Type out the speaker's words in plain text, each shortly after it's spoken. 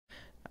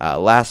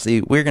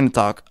Lastly, we're going to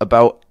talk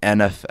about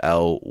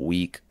NFL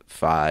Week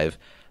 5.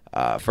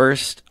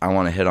 First, I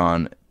want to hit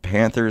on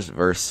Panthers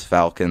versus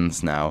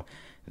Falcons. Now,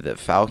 the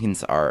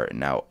Falcons are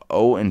now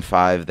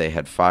 0-5. They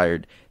had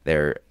fired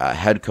their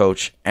head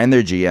coach and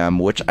their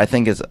GM, which I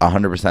think is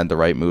 100% the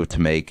right move to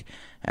make,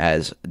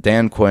 as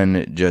Dan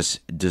Quinn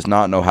just does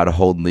not know how to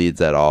hold leads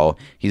at all.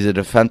 He's a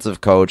defensive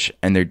coach,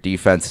 and their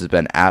defense has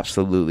been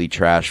absolutely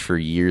trash for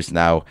years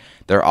now.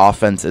 Their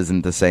offense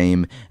isn't the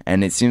same,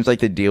 and it seems like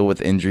they deal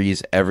with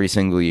injuries every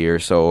single year.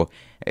 So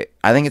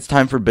I think it's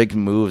time for big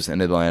moves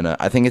in Atlanta.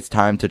 I think it's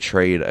time to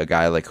trade a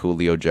guy like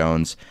Julio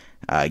Jones,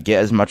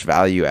 get as much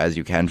value as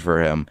you can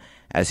for him,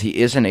 as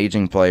he is an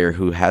aging player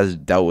who has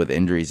dealt with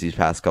injuries these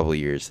past couple of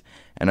years.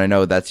 And I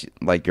know that's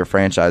like your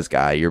franchise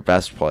guy, your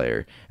best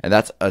player, and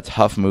that's a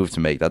tough move to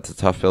make. That's a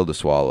tough pill to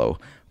swallow.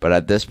 But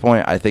at this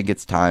point, I think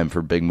it's time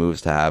for big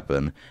moves to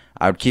happen.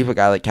 I would keep a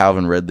guy like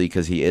Calvin Ridley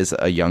because he is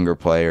a younger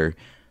player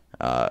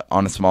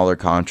on a smaller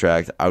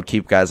contract. I would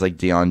keep guys like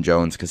Deion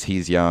Jones because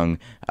he's young,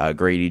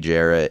 Grady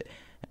Jarrett,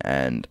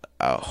 and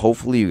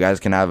hopefully you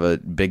guys can have a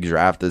big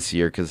draft this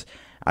year, because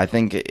I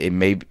think it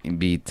may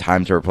be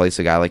time to replace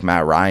a guy like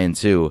Matt Ryan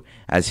too,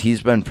 as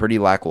he's been pretty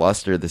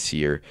lackluster this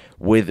year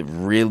with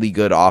really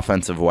good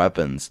offensive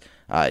weapons.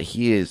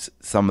 He is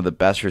some of the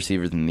best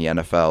receivers in the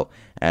NFL,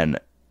 and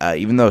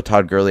even though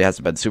Todd Gurley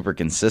hasn't been super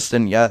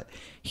consistent yet,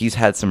 he's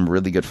had some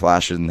really good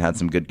flashes and had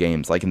some good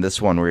games. Like in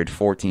this one where he had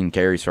 14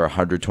 carries for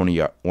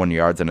 121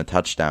 yards and a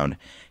touchdown.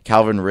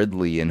 Calvin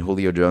Ridley and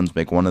Julio Jones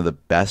make one of the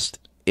best,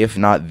 if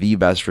not the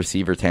best,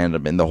 receiver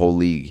tandem in the whole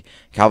league.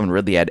 Calvin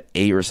Ridley had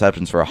 8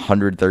 receptions for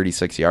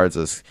 136 yards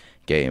this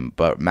game,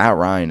 but Matt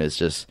Ryan is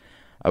just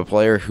a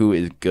player who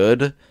is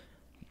good,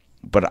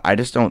 but I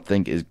just don't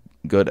think is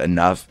good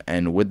enough.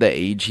 And with the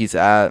age he's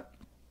at,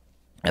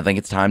 I think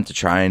it's time to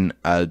try and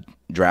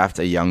draft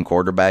a young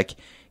quarterback,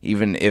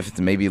 even if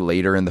it's maybe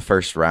later in the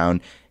first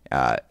round.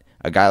 A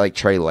guy like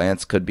Trey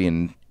Lance could be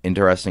an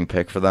interesting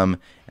pick for them.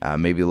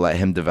 Maybe let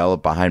him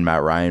develop behind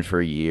Matt Ryan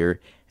for a year,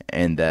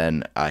 and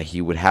then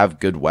he would have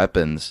good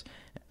weapons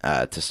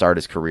to start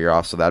his career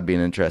off, so that'd be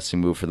an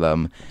interesting move for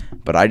them.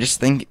 But I just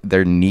think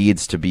there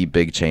needs to be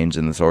big change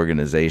in this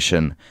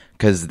organization,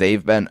 because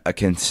they've been a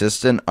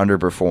consistent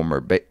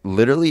underperformer. But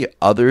literally,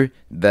 other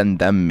than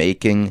them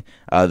making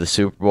the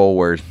Super Bowl,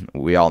 where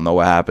we all know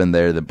what happened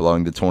there, the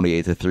blowing the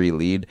 28-3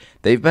 lead,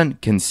 they've been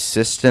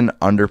consistent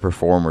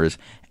underperformers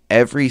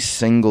every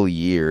single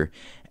year,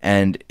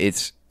 and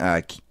it's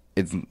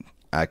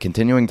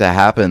continuing to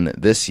happen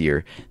this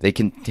year. They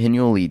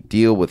continually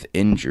deal with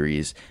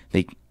injuries.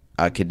 They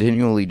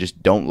continually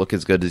just don't look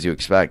as good as you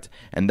expect.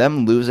 And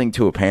them losing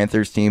to a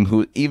Panthers team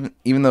who,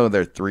 even though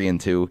they're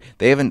 3-2,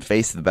 they haven't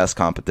faced the best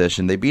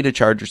competition. They beat a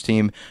Chargers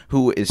team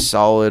who is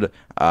solid,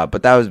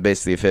 but that was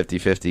basically a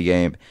 50-50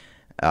 game.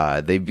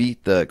 They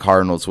beat the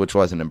Cardinals, which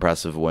was an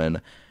impressive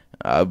win.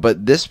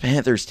 But this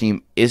Panthers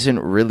team isn't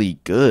really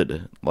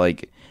good.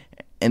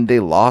 And they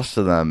lost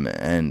to them,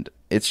 and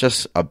it's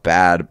just a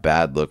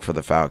bad look for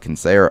the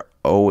Falcons. They are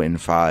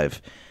 0-5,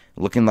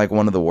 looking like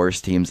one of the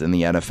worst teams in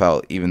the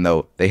NFL, even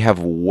though they have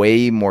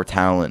way more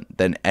talent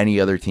than any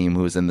other team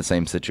who is in the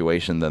same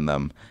situation than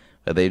them.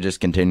 They just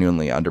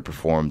continually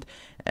underperformed,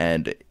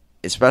 and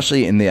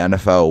especially in the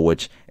NFL,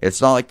 which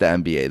it's not like the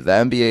NBA. The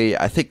NBA,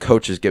 I think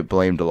coaches get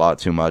blamed a lot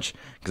too much,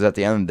 because at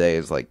the end of the day,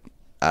 it's like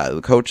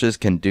the coaches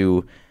can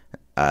do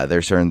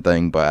their certain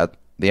thing, but at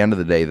the end of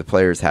the day, the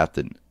players have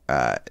to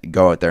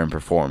go out there and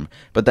perform.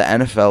 But the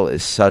NFL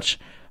is such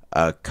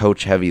a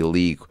coach-heavy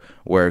league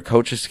where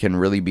coaches can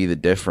really be the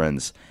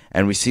difference.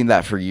 And we've seen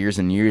that for years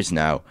and years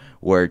now,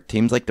 where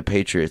teams like the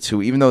Patriots,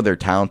 who even though they're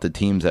talented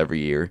teams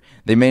every year,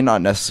 they may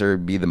not necessarily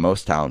be the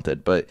most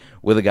talented. But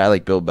with a guy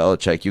like Bill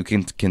Belichick, you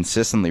can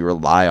consistently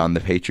rely on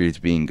the Patriots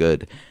being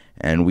good.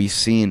 And we've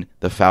seen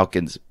the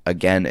Falcons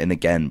again and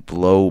again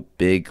blow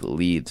big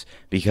leads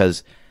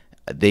because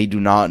they do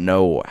not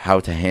know how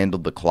to handle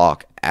the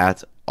clock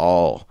at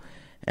all.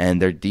 And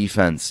their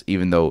defense,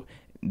 even though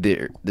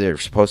they're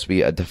supposed to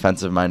be a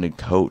defensive-minded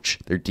coach,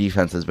 their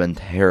defense has been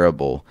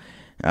terrible.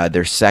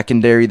 Their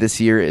secondary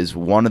this year is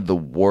one of the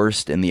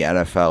worst in the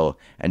NFL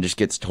and just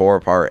gets tore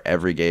apart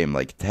every game.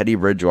 Like Teddy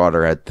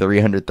Bridgewater had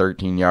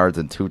 313 yards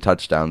and 2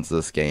 touchdowns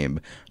this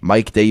game.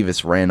 Mike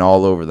Davis ran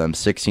all over them,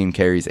 16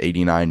 carries,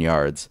 89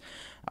 yards.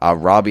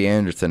 Robbie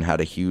Anderson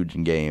had a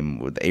huge game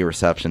with 8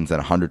 receptions and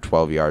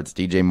 112 yards.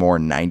 DJ Moore,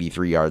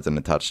 93 yards and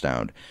a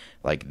touchdown.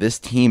 Like this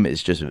team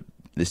is just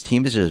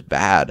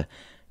bad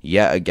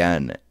yet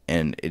again,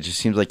 and it just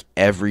seems like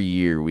every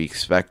year we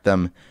expect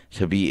them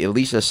to be at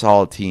least a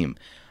solid team.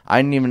 I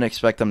didn't even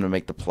expect them to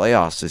make the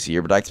playoffs this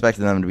year, but I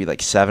expected them to be like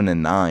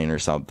 7-9 or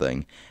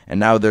something. And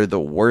now they're the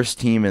worst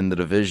team in the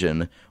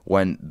division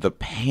when the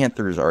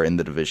Panthers are in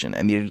the division,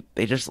 and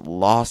they just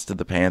lost to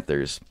the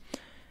Panthers.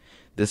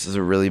 This is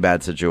a really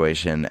bad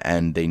situation,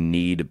 and they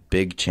need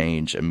big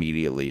change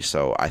immediately.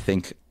 So I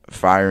think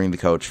firing the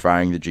coach,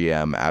 firing the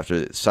GM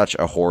after such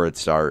a horrid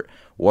start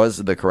was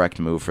the correct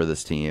move for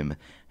this team.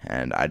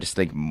 and I just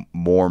think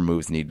more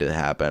moves need to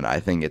happen. I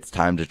think it's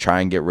time to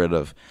try and get rid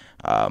of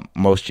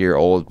most of your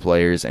old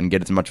players and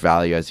get as much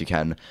value as you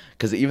can.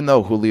 Because even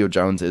though Julio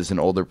Jones is an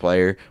older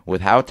player,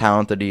 with how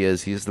talented he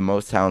is, he's the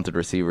most talented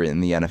receiver in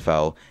the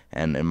NFL,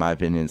 and in my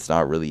opinion, it's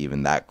not really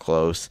even that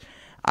close.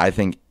 I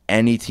think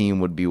any team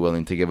would be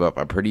willing to give up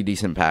a pretty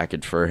decent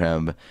package for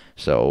him.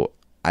 So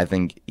I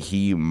think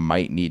he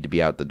might need to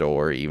be out the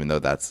door, even though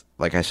that's,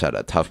 like I said,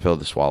 a tough pill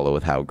to swallow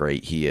with how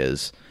great he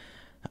is.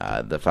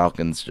 The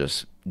Falcons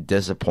just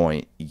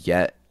disappoint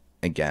yet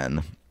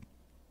again.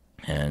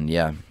 And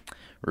yeah,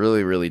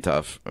 really, really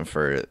tough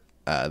for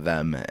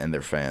them and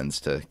their fans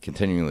to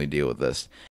continually deal with this.